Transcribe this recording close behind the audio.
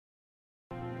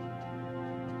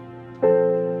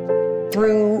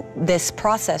through this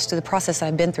process, through the process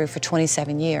I've been through for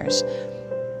 27 years,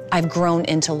 I've grown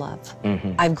into love.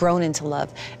 I've grown into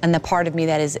love. And the part of me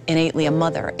that is innately a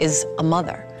mother is a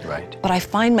mother. Right. But I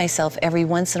find myself every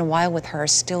once in a while with her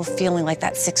still feeling like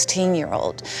that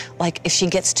 16-year-old. Like if she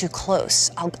gets too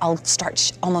close, I'll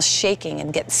start almost shaking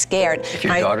and get scared. If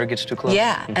your daughter gets too close?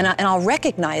 Yeah, and I'll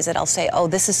recognize it. I'll say, oh,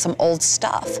 this is some old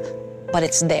stuff, but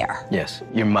it's there. Yes,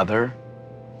 your mother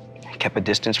kept a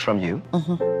distance from you,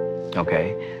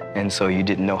 okay? And so you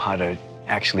didn't know how to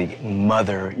actually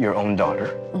mother your own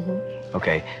daughter.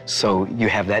 Okay, so you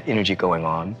have that energy going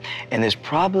on, and there's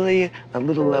probably a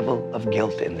little level of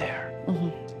guilt in there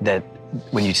that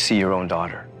when you see your own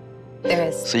daughter. There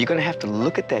is. So you're gonna have to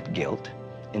look at that guilt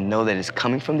and know that it's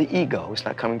coming from the ego, it's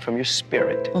not coming from your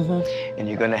spirit. And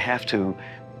you're gonna have to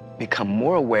become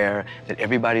more aware that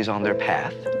everybody's on their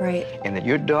path. Right. And that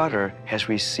your daughter has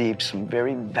received some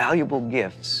very valuable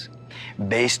gifts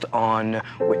based on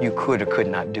what you could or could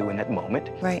not do in that moment.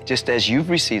 Right. Just as you've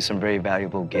received some very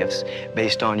valuable gifts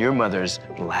based on your mother's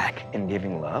lack in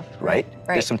giving love, right? Right.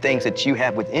 There's some things that you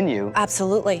have within you.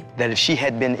 Absolutely. That if she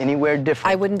had been anywhere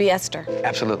different. I wouldn't be Esther.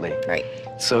 Absolutely. Right.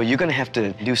 So you're gonna have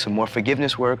to do some more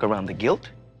forgiveness work around the guilt.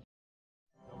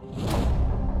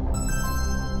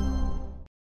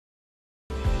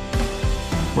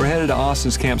 We're headed to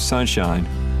Austin's Camp Sunshine,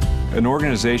 an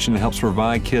organization that helps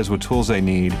provide kids with tools they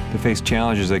need to face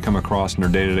challenges they come across in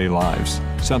their day-to-day lives,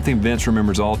 something Vince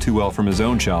remembers all too well from his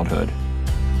own childhood.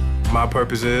 My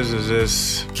purpose is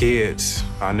just kids,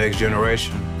 our next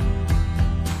generation,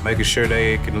 making sure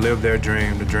they can live their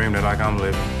dream, the dream that like I'm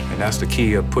living. And that's the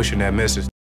key of pushing that message.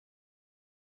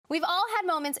 We've all had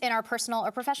moments in our personal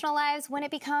or professional lives when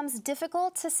it becomes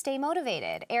difficult to stay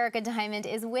motivated. Erica Diamond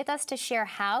is with us to share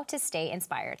how to stay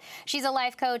inspired. She's a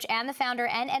life coach and the founder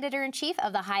and editor-in-chief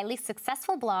of the highly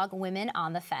successful blog Women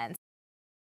on the Fence.